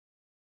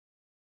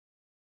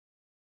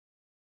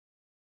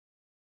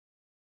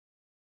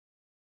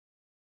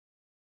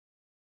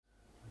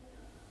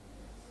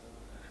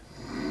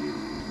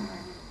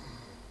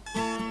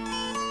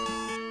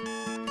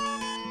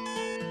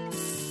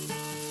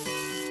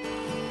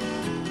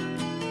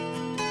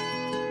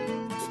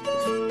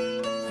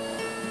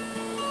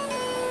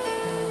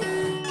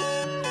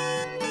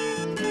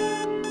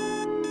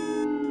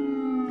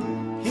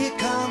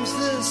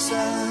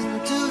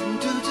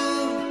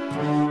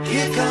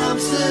Here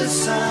comes the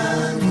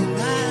sun,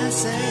 and I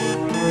say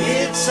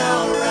it's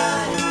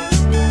alright.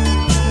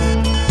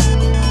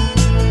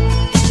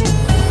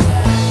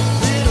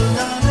 Little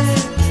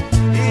darling,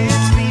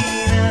 it's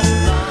been a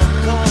long,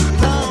 cold,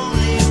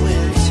 lonely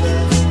winter.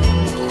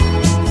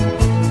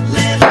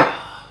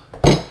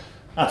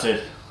 That's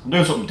it. I'm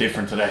doing something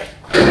different today.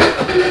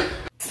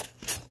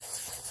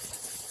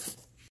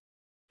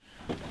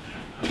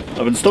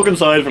 I've been stuck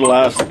inside for the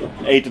last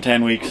 8 to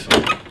 10 weeks,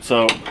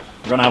 so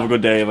we're gonna have a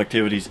good day of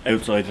activities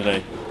outside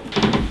today.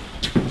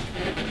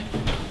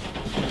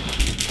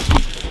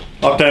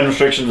 Lockdown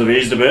restrictions have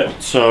eased a bit,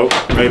 so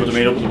we're able to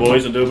meet up with the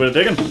boys and do a bit of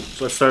digging.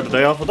 So let's start the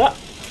day off with that.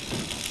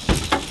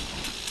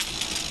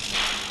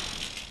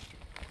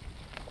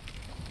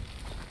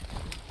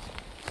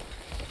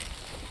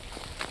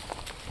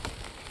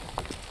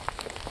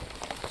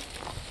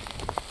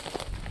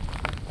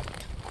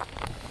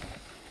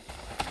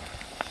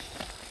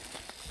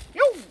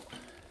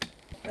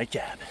 Great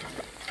job.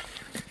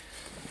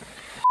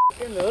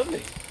 Fucking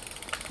lovely.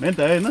 Mint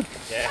day, isn't it?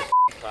 Yeah,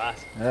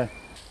 class. Yeah.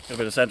 Got a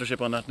bit of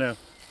censorship on that now.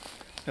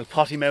 Little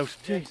potty mouth.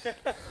 Jeez.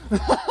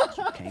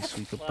 You can't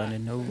sweep up under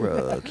no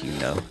rug, you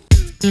know.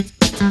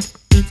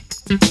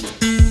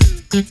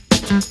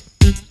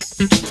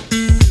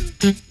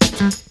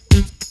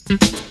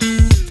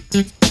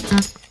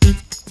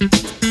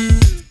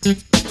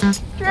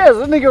 Cheers,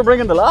 didn't think you were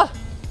bringing the lot.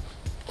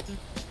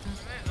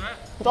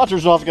 I thought you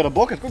were off to get a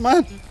bucket. Good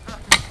man.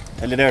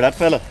 Hell you there, that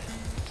fella.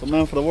 Some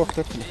man for the work.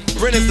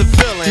 Brennan's the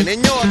villain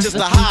and you're just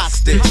a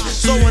hostage.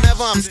 So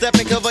whenever I'm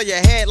stepping, cover your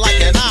head like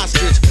an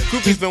ostrich.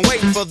 Groupies been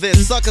waiting for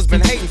this, suckers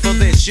been hating for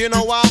this. You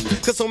know why?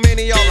 Cause so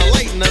many y'all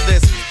relating to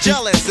this.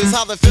 Jealous is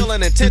how they're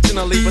feeling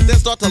intentionally, but then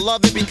start to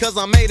love it because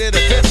I made it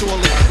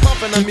eventually.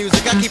 Pumping the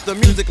music, I keep the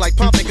music like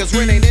pumping, cause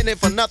Ren ain't in it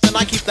for nothing.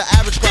 I keep the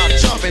average crowd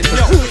jumping.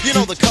 Yo, you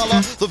know the color,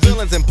 the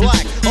villain's in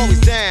black.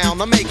 Always down,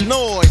 I make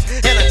noise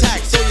and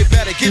attack, so you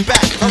better get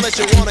back. Unless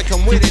you wanna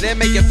come with it and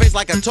make your face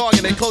like a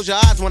target and close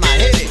your eyes when I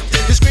hit it.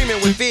 You're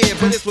screaming with fear,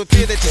 but it's with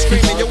fear that you're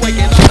screaming. You're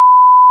waking up.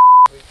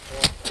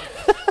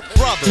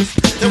 Brothers,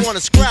 they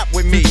wanna scrap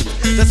with me.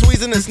 That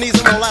squeezing and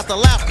sneezing won't last a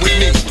laugh with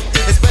me.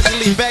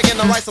 Especially begging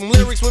to write some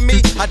lyrics with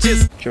me. I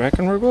just. Do you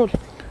reckon we're good?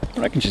 I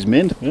reckon she's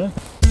mint. Yeah.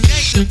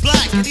 Gangsta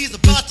black and he's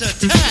about to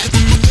attack. If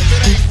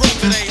it ain't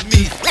rough, it ain't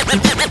me.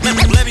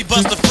 Let me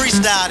bust a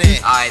freestyle then.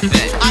 I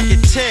bet. I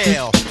can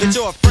tell that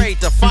you're afraid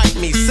to fight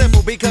me.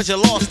 Simple because you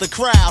lost the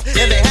crowd.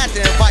 And they had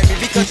to invite me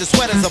because your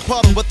sweat is a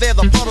puddle. But they're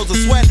the puddles of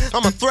sweat.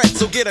 I'm a threat,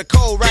 so get a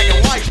cold rag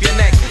and wipe your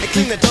neck. And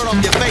clean the dirt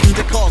off your face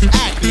to cause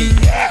acne.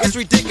 It's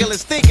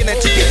ridiculous thinking that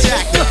you can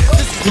jack me.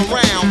 This is the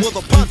round where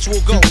the punch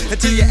will go.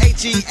 Until your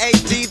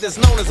H-E-A-D that's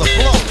known as a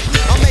blow.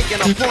 I'm making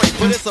a point,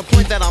 but it's a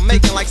point that I'm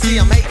making. Like, see,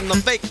 I'm hating the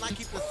fake. And I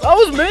keep the That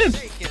was mint.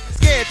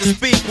 Scared to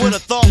speak with a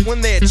thought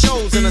when they're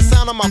chosen. The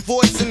sound of my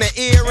voice in their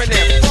ear and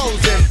they're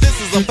frozen. This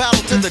is a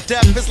battle to the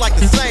death, it's like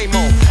the same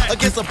old.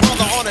 Against a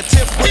brother on a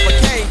tip with a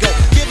cane go.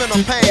 Giving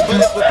them pain, but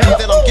it's with me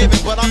that I'm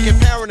giving. But I'm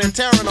comparing and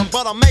tearing them,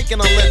 but I'm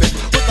making a living.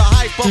 With the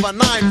hype of a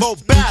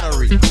 9-volt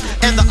battery.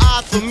 And the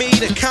odds for me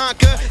to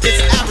conquer, it's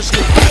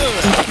averagely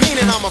good.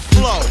 Meaning I'm a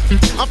flow.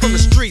 I'm from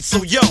the streets,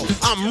 so yo,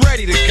 I'm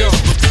ready to go.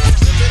 If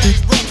it ain't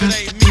rough, it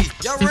ain't me.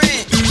 Y'all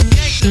in.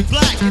 Gangsta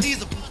black and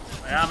he's a.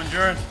 I am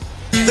enduring.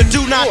 The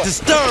do not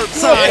disturb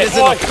sign is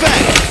in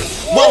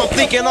effect. While I'm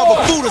thinking of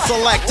a food to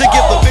select to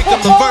give the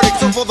victim the verdict.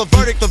 So for the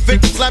verdict, the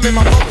victim slamming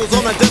my vocals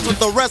on the desk with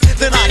the rest.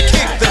 Then I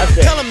kick them,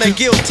 tell them they're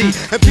guilty,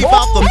 and peep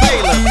out the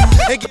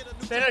bailiff. And get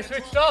a Then I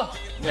switched off.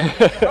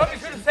 Probably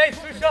should have said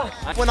switched off.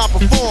 when I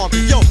perform.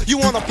 Yo, you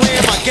wanna play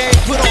in my game?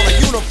 Put on a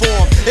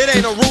uniform. It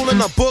ain't a rule in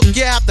the book,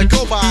 you have to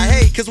go by.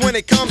 Hey, cause when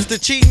it comes to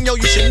cheating, yo,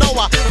 you should know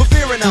I put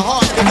fear in the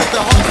heart. Cause it's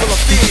the heart full of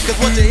fear. Cause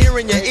what you hear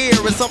in your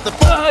ear is something.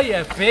 Oh,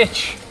 you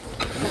bitch.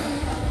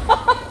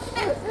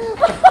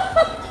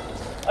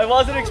 I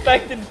wasn't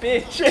expecting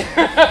bitch.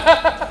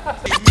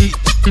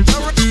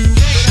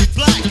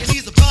 Black and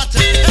he's about to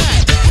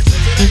attack.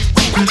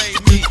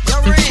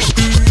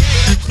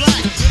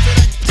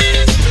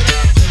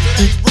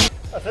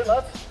 That's it,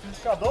 lads.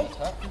 Job done.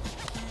 Huh?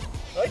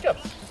 Right job.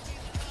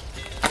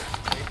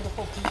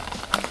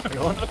 Are you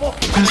going to the book?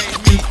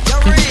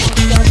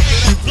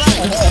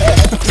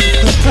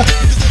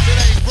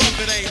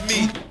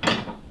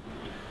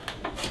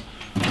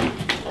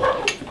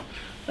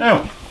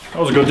 Now, that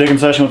was a good digging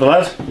session with the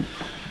lads.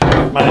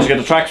 Managed to get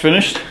the tracks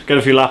finished, get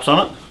a few laps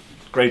on it.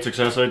 Great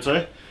success, I'd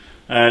say.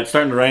 It's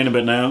starting to rain a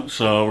bit now,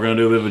 so we're going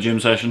to do a bit of a gym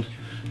session,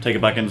 take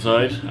it back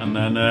inside, and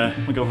then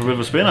we'll go for a bit of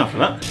a spin after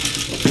that.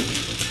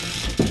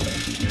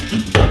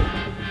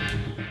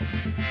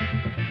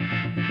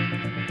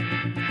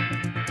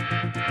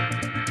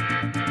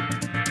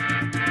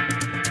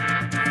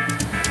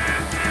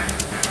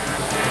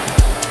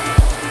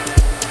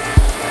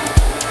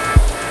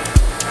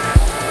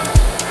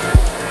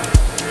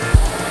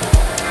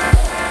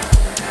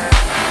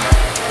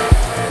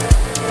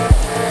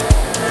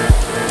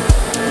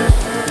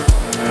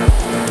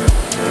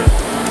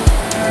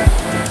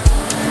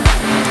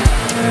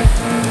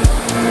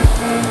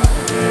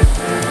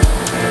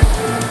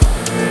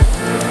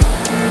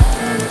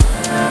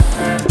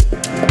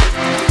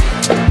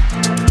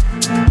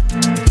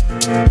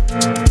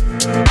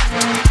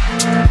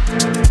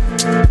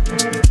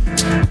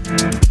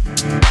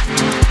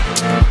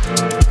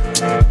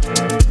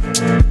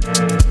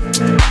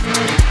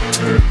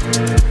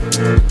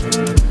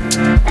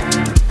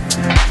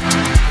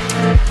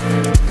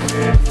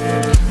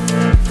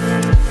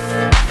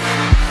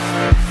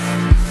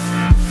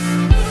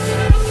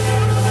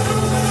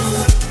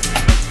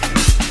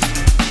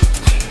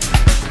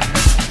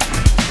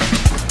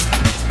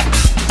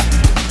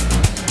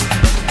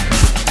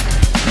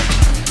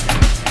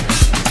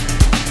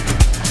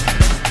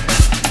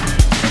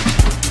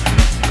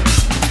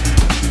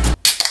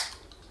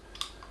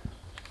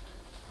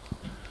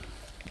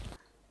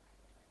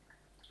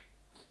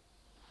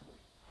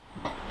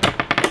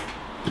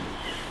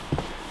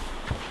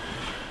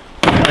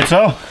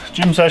 So,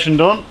 gym session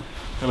done.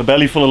 Got a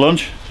belly full of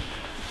lunch.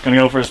 Gonna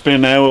go for a spin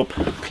now up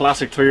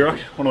classic 3 Rock,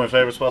 one of my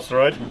favourite spots to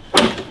ride.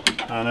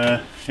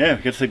 And yeah,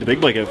 we get to take the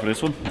big bike out for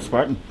this one,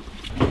 Spartan.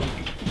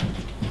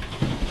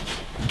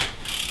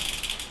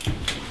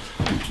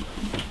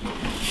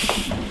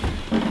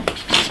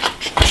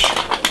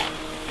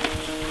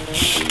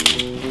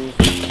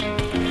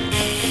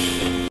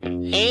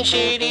 Ain't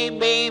shady,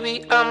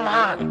 baby, I'm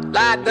hot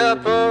like the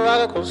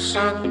prodigal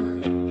son.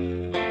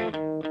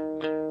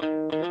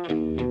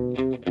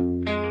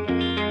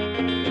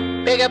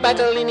 Big up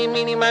Battolini,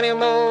 meeny, money,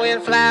 mo,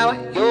 and flower,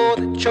 you're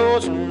the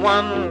chosen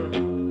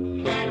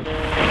one.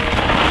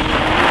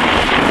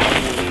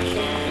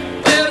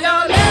 Well,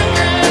 your left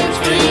hand's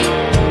free,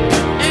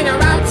 and your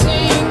right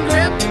hand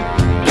grip,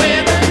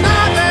 with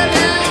another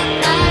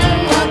left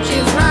hand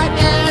watches right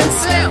and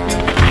self.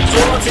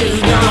 Short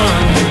is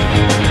gone.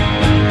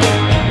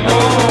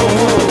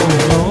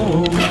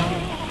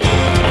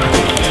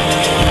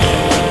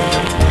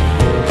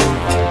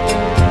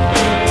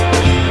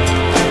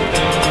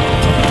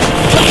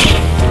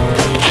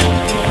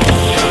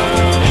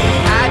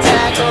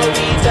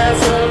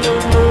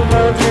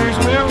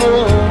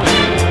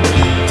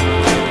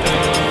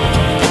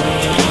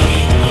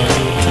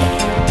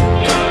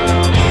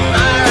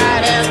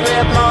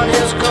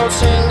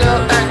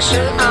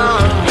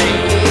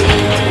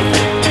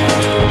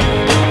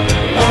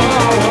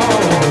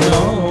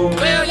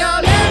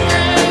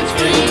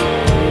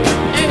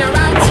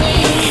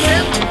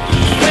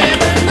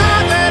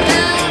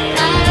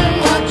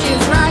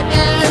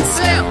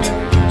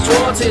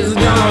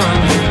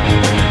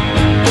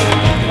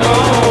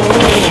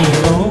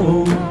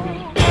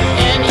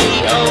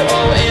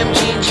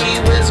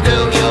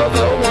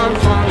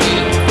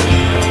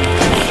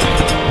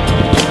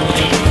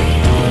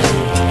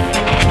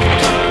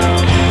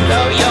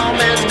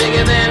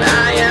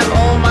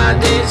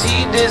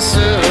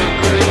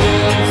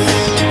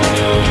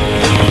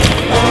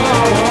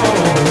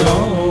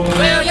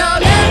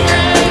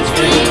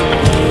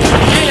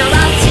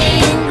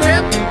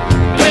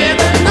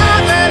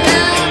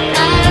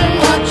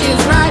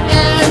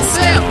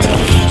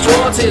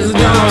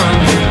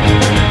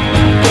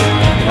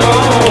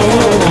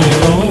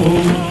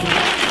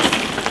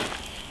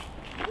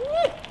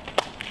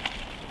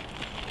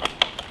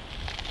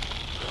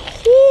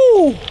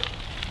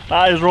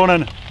 That is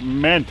running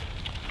mint.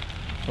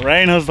 The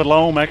rain has the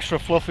loam extra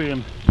fluffy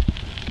and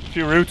a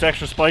few roots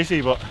extra spicy,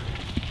 but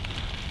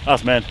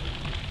that's mint.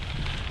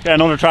 Get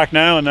another track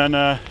now and then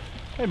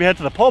maybe head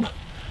to the pub,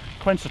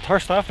 quench the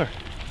thirst after.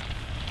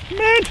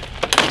 Mint!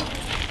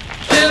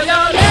 Feel your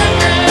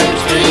left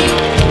hand's free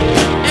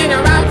and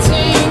your right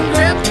hand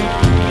grip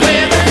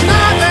with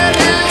another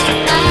left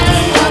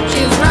hand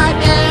watches right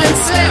and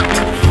self.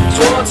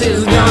 Schwartz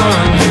is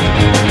gone.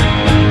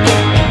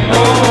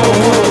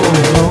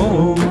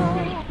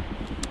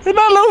 Isn't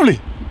that lovely?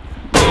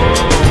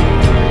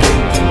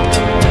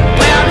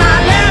 Well, my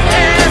left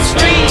hand's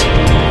free.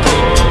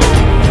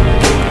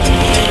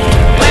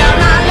 Well,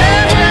 my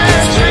left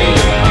hand's free.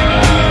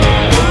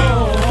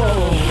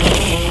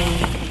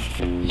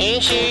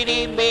 Ain't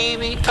shady,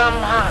 baby,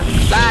 I'm hot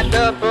like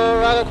the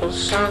prodigal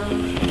son.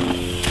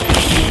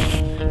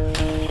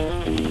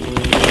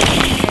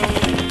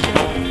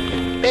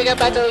 Big up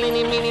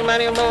Battolini, meeny,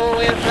 money, mo,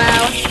 and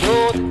flower,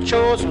 you're the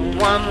chosen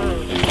one.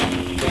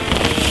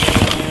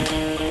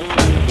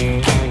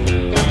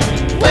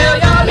 Well,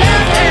 your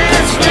left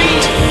hand's free.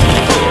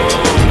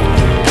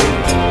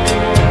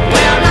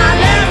 Well, my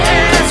left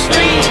hand's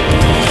free.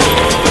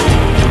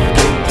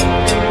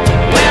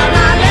 Well,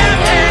 my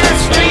left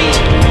hand's free.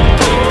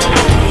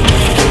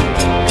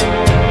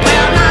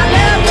 Well, my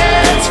left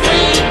hand's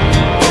free.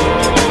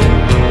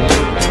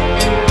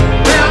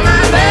 Well,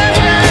 my left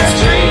hand's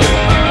free.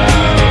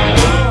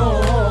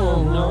 Oh,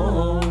 no.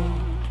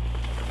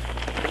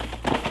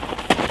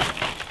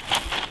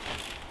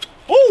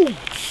 Ooh!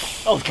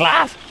 That was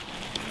class!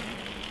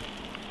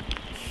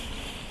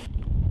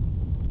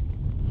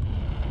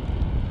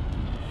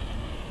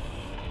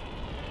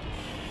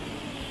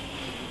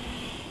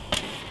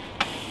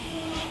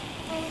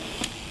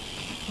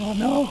 Oh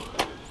no!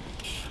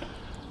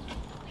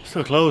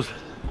 Still closed.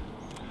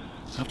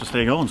 I have to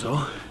stay going,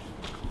 so.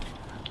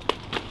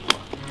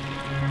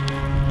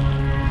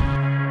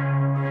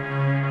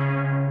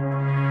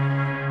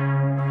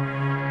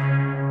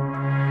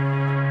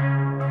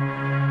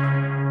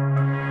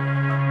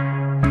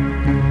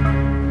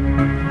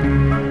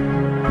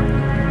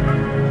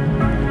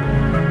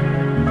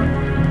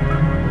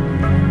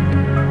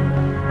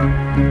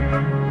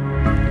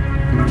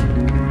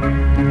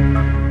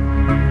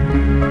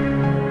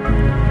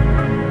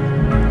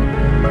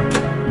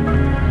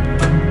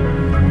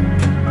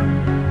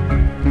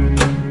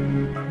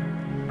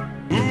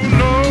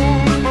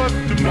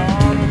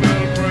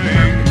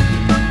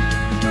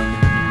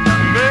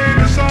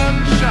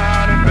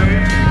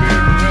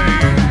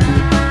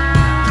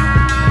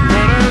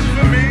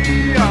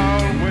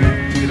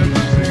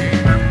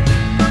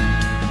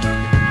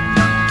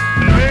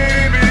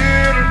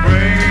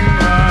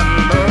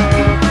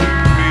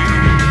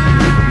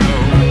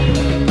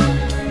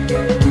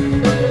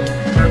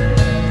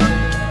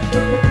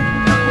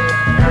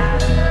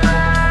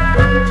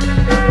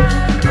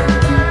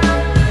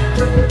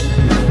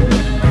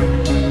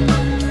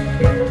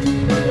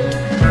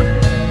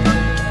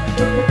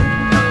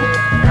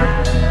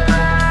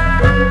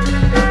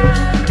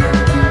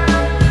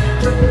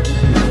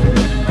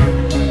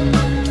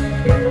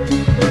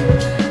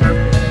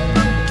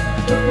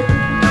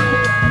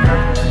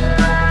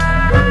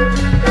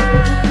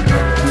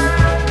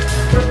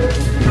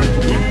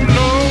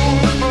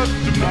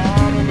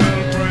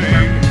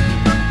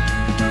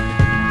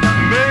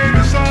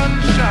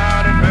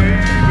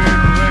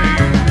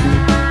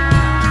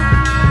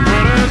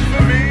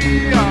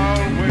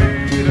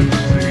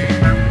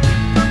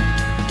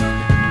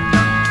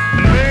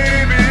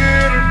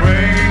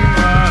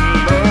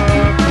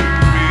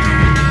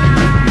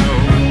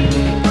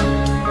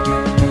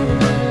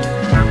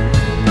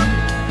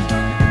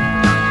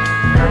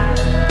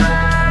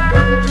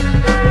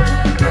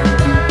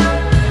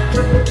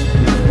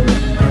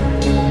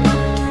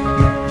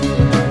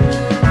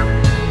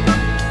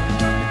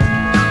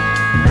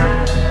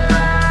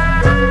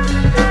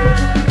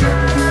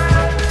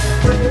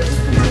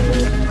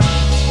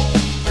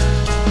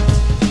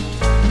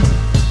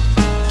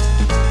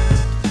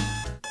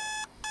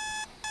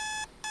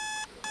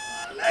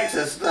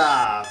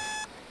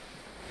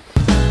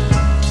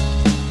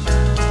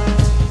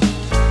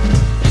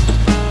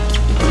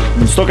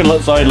 stuck in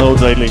side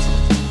loads lately.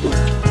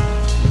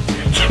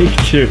 Take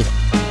two.